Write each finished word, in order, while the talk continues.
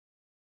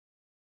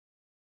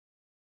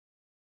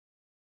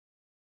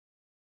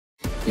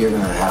You're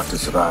gonna have to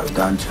survive a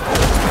dungeon.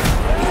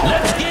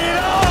 Let's get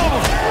it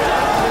on!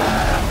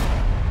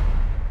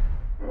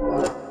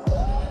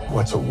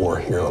 What's a war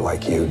hero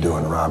like you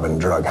doing robbing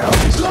drug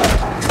houses? I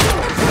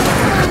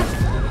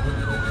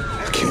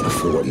can't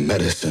afford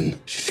medicine.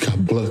 She's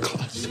got blood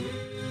clots.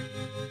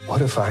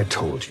 What if I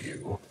told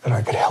you that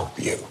I could help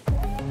you?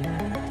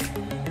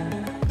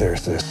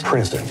 There's this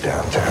prison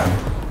downtown.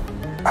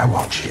 I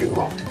want you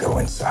to go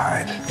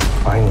inside,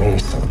 find me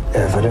some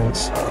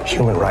evidence of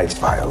human rights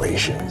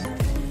violations,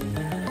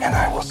 and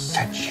I will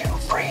set you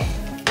free.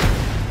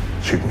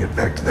 So you can get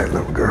back to that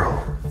little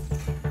girl.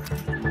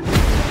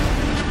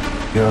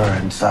 You're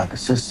inside the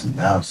system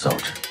now,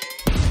 soldier.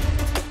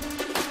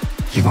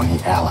 You're gonna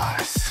need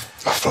allies.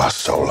 I fly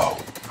solo.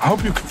 I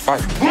hope you can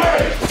fight.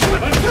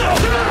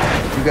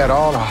 You got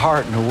all the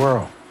heart in the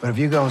world, but if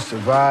you're gonna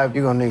survive,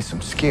 you're gonna need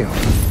some skill.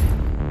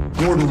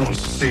 Gordon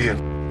wants to see it.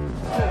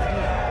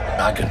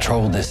 I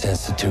control this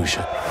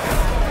institution.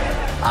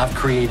 I've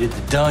created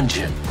the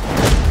dungeon.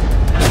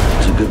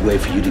 It's a good way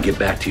for you to get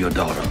back to your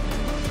daughter.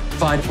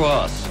 Fight for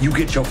us. You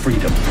get your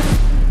freedom.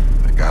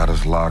 They got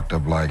us locked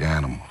up like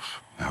animals.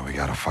 Now we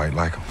gotta fight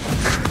like them.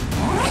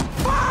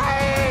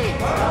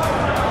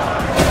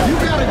 You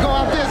gotta go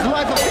out there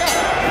like a cat.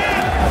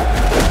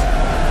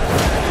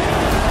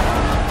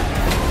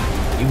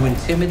 You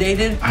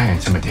intimidated? I ain't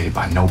intimidated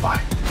by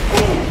nobody.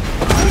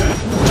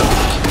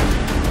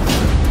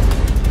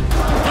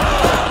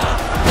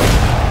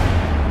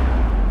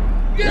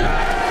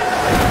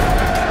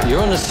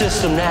 You're in the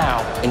system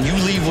now, and you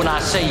leave when I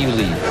say you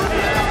leave.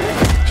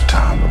 It's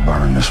time to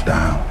burn this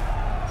down.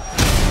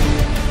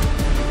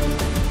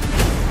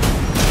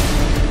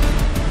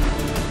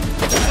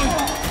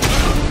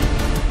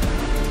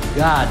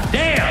 God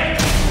damn!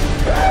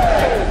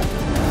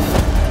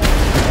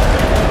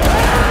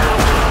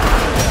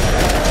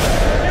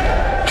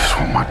 Just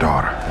want my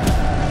daughter.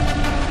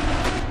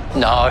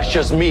 No, it's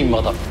just me,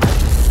 mother.